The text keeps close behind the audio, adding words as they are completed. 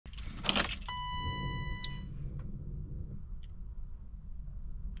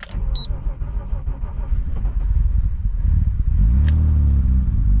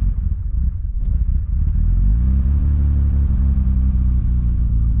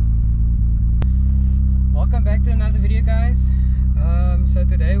guys, so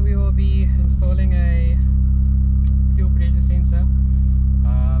today we will be installing a fuel pressure sensor.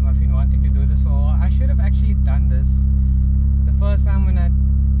 I've been wanting to do this for a while. I should have actually done this the first time when I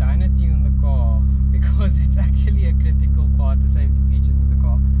dynatuned the car, because it's actually a critical part, the safety feature to the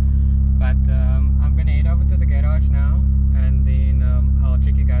car. But I'm gonna head over to the garage now, and then I'll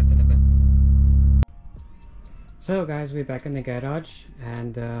check you guys in a bit. So guys, we're back in the garage,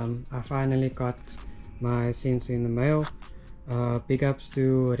 and I finally got my sensor in the mail. Big ups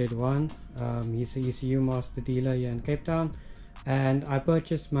to Red One. He's the ECUMaster dealer here in Cape Town, and I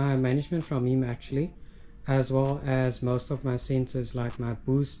purchased my management from him actually, as well as most of my sensors like my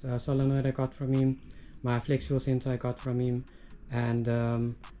boost solenoid I got from him, my flex fuel sensor I got from him,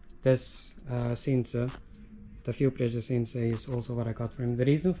 and this sensor, the fuel pressure sensor, is also what I got from him. The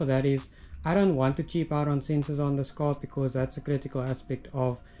reason for that is I don't want to cheap out on sensors on this car, because that's a critical aspect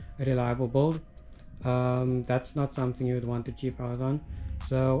of a reliable build. That's not something you would want to cheap out on,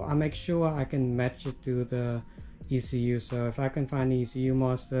 so I make sure I can match it to the ECU. So if I can find the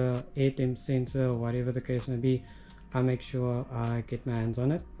ECUmaster air temp sensor or whatever the case may be, I make sure I get my hands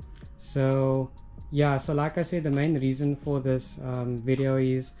on it. So yeah, so like I said, the main reason for this video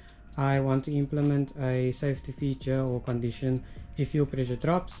is I want to implement a safety feature or condition. If fuel pressure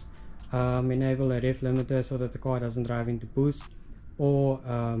drops, enable a ref limiter so that the car doesn't drive into boost, or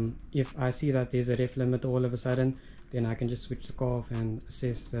if I see that there's a ref limiter all of a sudden, then I can just switch the car off and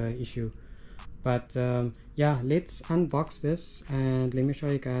assess the issue. But yeah, let's unbox this and let me show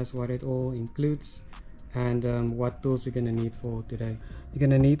you guys what it all includes and what tools you're gonna need for today. You're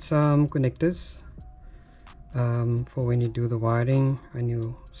gonna need some connectors for when you do the wiring and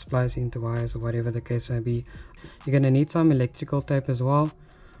you splice into wires or whatever the case may be. You're gonna need some electrical tape as well,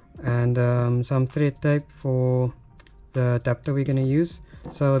 and some thread tape for the adapter we're going to use.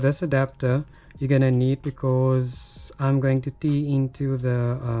 So this adapter you're going to need because I'm going to tee into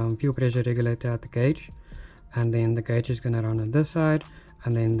the fuel pressure regulator at the gauge, and then the gauge is going to run on this side,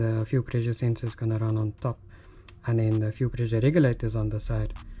 and then the fuel pressure sensor is going to run on top, and then the fuel pressure regulator is on the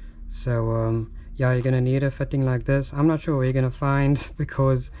side. So yeah, you're going to need a fitting like this. I'm not sure where you're going to find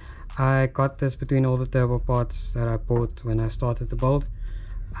because I got this between all the turbo parts that I bought when I started the build.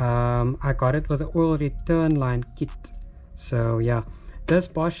 I got it with the oil return line kit. So yeah, this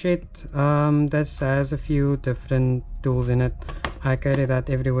Bosch set, this has a few different tools in it. I carry that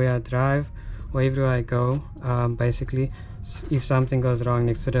everywhere I drive or everywhere I go. Basically, if something goes wrong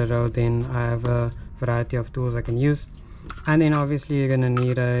next to the road, then I have a variety of tools I can use. And then obviously you're gonna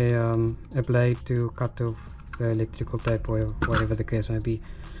need a blade to cut off the electrical tape or whatever the case may be.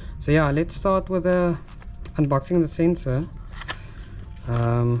 So yeah, let's start with unboxing the sensor.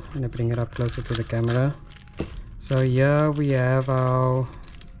 I'm gonna bring it up closer to the camera. So here we have our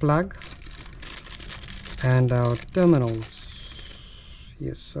plug and our terminals.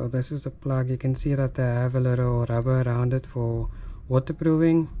 Yes, so this is the plug. You can see that they have a little rubber around it for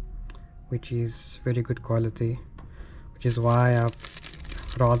waterproofing, which is very good quality, which is why I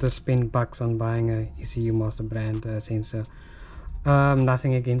rather spend bucks on buying a ECUmaster brand sensor.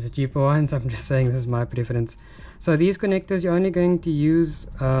 Nothing against the cheaper ones, I'm just saying this is my preference. So these connectors you're only going to use,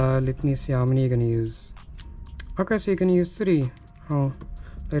 let me see how many you're going to use. Okay, so you're going to use 3. Oh,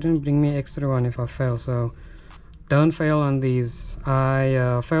 they didn't bring me extra one if I fail, so don't fail on these.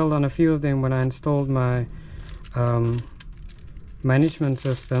 I failed on a few of them when I installed my management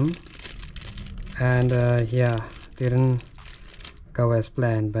system, and yeah, didn't go as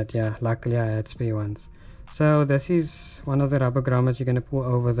planned, but yeah, luckily I had spare ones. So this is one of the rubber grommets you're going to pull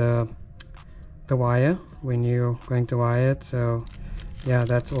over the wire when you're going to wire it. So yeah,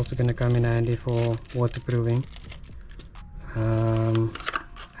 that's also going to come in handy for waterproofing.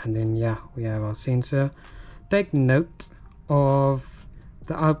 And then yeah, we have our sensor. Take note of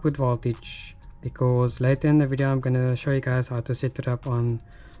the output voltage, because later in the video I'm going to show you guys how to set it up on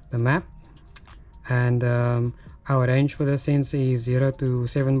the map. And our range for the sensor is 0 to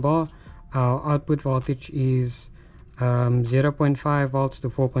 7 bar. Our output voltage is 0.5 volts to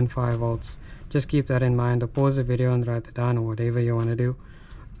 4.5 volts. Just keep that in mind, or pause the video and write it down, or whatever you want to do.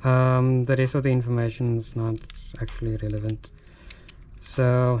 The rest of the information is not actually relevant.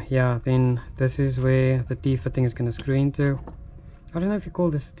 So yeah, then this is where the T fitting is going to screw into. I don't know if you call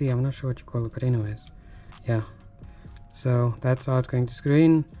this a T, I'm not sure what you call it, but anyways, yeah. So that's how it's going to screw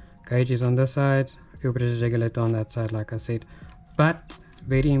in. Gauge is on this side, fuel pressure regulator on that side, like I said. But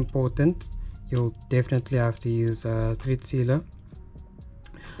very important, you'll definitely have to use a thread sealer.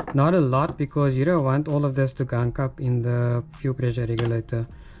 Not a lot, because you don't want all of this to gunk up in the fuel pressure regulator,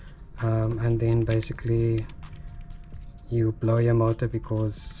 and then basically you blow your motor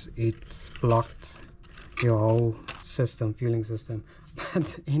because it's blocked your whole fueling system.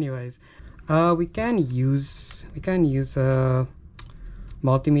 But anyways, we can use a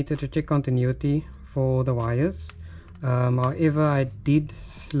multimeter to check continuity for the wires. However, I did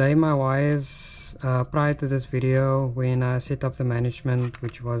lay my wires prior to this video when I set up the management,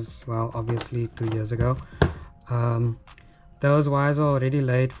 which was, well, obviously 2 years ago. Those wires are already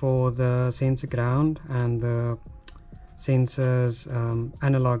laid for the sensor ground and the sensor's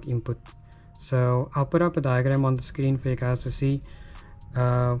analog input. So I'll put up a diagram on the screen for you guys to see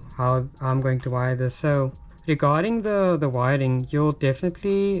how I'm going to wire this. So regarding the wiring, you'll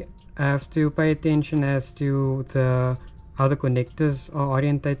definitely have to pay attention as to how the connectors are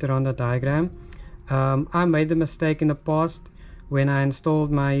orientated on the diagram. I made the mistake in the past when I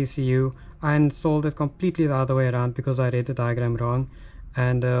installed my ECU. I installed it completely the other way around because I read the diagram wrong,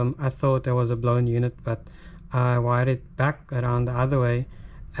 and I thought there was a blown unit, but I wired it back around the other way,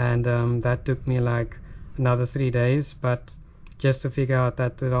 and that took me like another 3 days, but just to figure out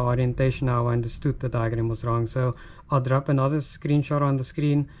that the orientation, how I understood the diagram was wrong. So I'll drop another screenshot on the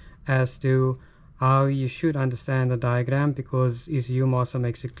screen as to how you should understand the diagram, because ECUmaster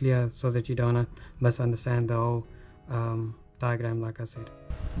makes it clear so that you don't misunderstand the whole diagram, like I said.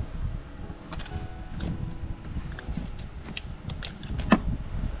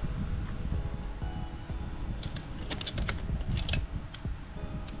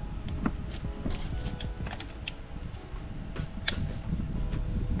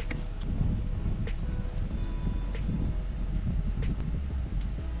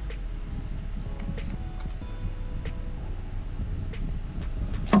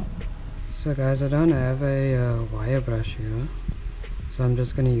 So guys, I don't have a wire brush here, so I'm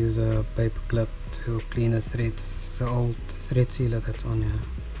just going to use a paper clip to clean the threads, the old thread sealer that's on here.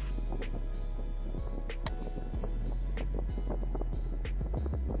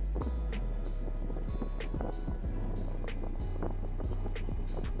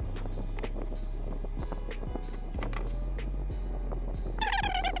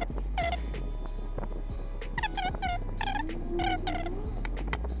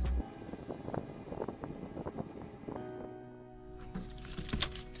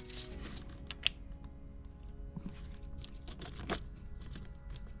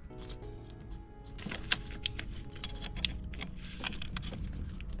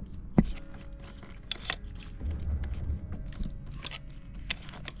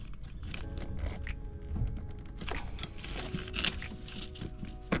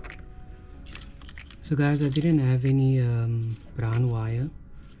 So guys, I didn't have any brown wire,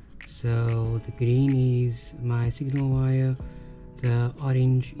 so the green is my signal wire, the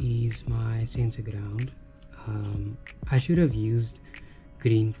orange is my sensor ground. I should have used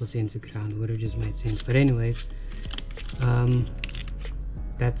green for sensor ground, would have just made sense, but anyways,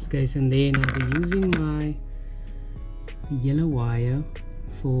 that's the case. And then I'll be using my yellow wire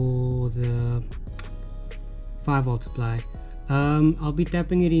for the 5V supply. I'll be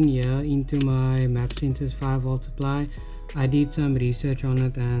tapping it in here into my map sensor's 5V supply. I did some research on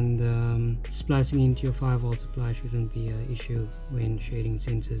it, and splicing into your 5V supply shouldn't be an issue when shading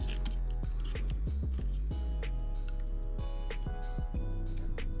sensors.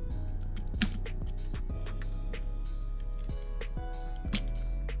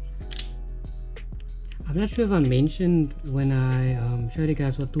 I'm not sure if I mentioned when I showed you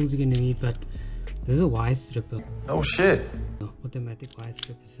guys what tools you're going to need, but there's a wire stripper. Oh shit! Automatic wire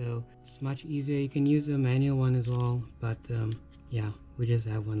stripper, so it's much easier. You can use a manual one as well, but yeah, we just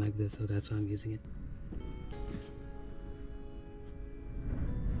have one like this, so that's why I'm using it.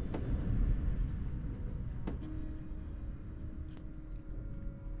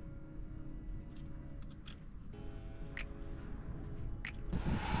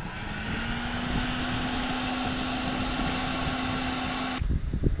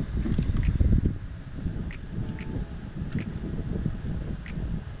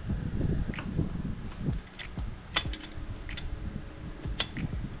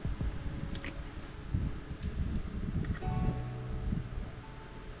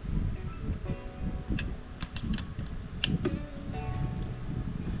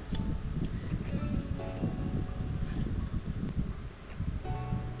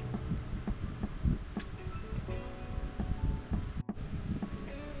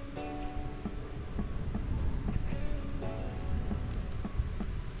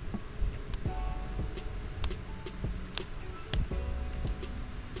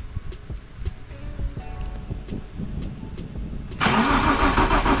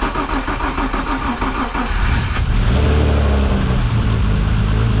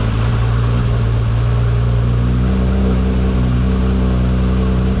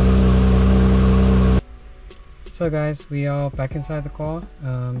 So guys, we are back inside the car.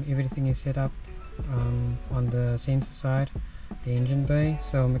 Everything is set up on the sensor side, the engine bay,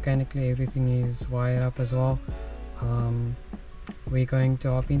 so mechanically everything is wired up as well. We're going to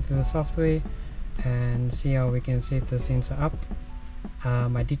hop into the software and see how we can set the sensor up.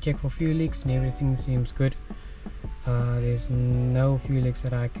 I did check for fuel leaks and everything seems good. There's no fuel leaks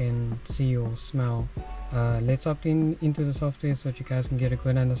that I can see or smell. Let's opt into the software so that you guys can get a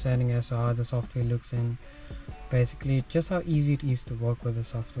good understanding as to how the software looks and basically just how easy it is to work with the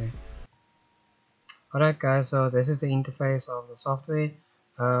software. Alright guys, so this is the interface of the software.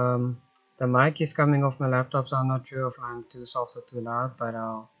 The mic is coming off my laptop, so I'm not sure if I'm too soft or too loud, but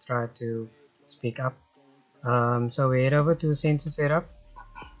I'll try to speak up. So we head over to sensor setup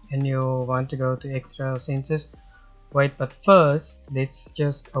and you'll want to go to extra sensors. Wait, but first let's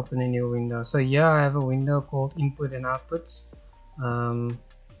just open a new window. So here I have a window called input and outputs.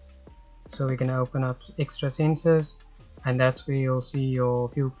 So we're going to open up extra sensors, and that's where you'll see your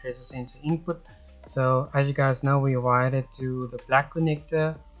fuel pressure sensor input. So as you guys know, we wired it to the black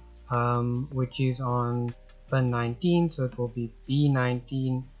connector, which is on pin 19, so it will be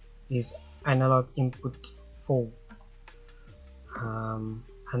B19 is analog input 4.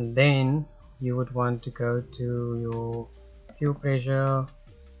 And then you would want to go to your fuel pressure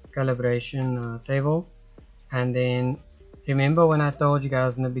calibration table, and then remember when I told you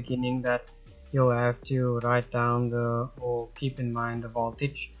guys in the beginning that you'll have to write down or keep in mind the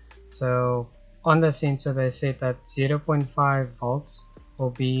voltage. So on the sensor they said that 0.5 volts will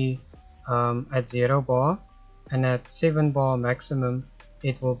be at 0 bar, and at 7 bar maximum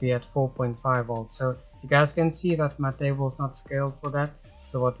it will be at 4.5 volts. So you guys can see that my table is not scaled for that.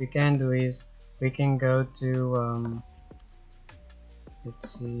 So what we can do is we can go to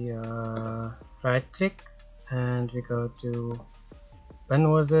let's see, right click, and we go to when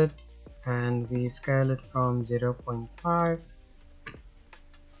was it, and we scale it from 0.5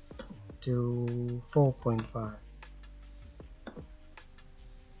 to 4.5,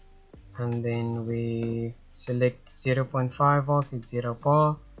 and then we select 0.5 volts at 0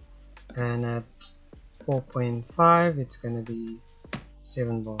 bar, and at 4.5 it's gonna be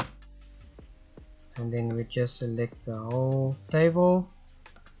 7 bar, and then we just select the whole table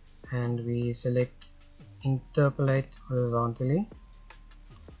and we select interpolate horizontally,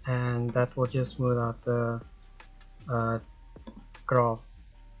 and that will just smooth out the graph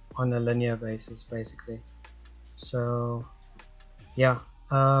on a linear basis basically. So yeah,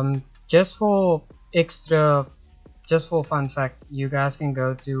 just for fun fact, you guys can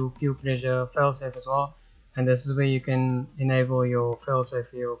go to fuel pressure failsafe as well, and this is where you can enable your failsafe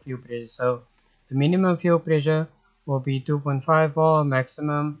for your fuel pressure. So the minimum fuel pressure will be 2.5 bar,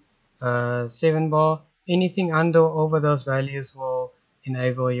 maximum 7 bar. Anything under or over those values will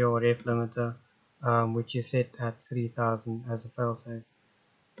enable your ref limiter, which is set at 3000 as a failsafe.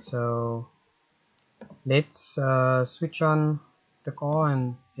 So let's switch on the car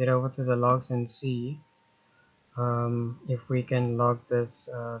and head over to the logs and see if we can log this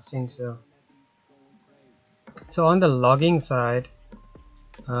sensor. So on the logging side,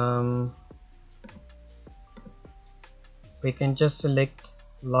 we can just select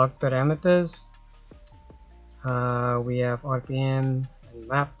log parameters. We have RPM and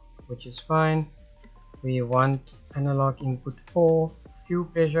map, which is fine. We want analog input 4 fuel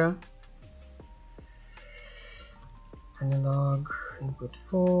pressure, analog input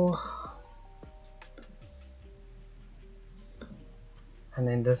 4, and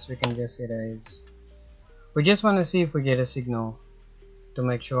then this we can just erase. We just want to see if we get a signal to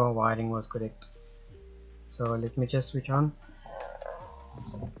make sure our wiring was correct. So let me just switch on.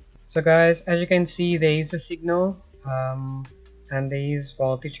 So guys, as you can see, there is a signal and there is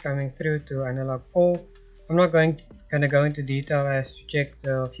voltage coming through to analog 4. I'm not going to go into detail as to check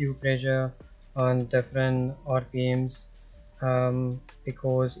the fuel pressure on different RPMs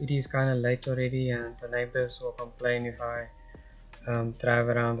because it is kind of late already and the neighbors will complain if I drive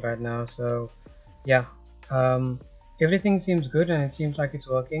around right now. So yeah, everything seems good and it seems like it's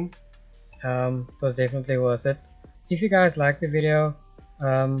working. It was definitely worth it. If you guys like the video,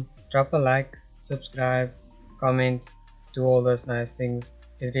 drop a like, subscribe, comment, do all those nice things.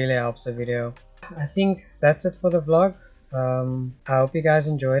 It really helps the video. I think that's it for the vlog. I hope you guys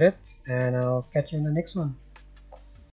enjoyed it, and I'll catch you in the next one.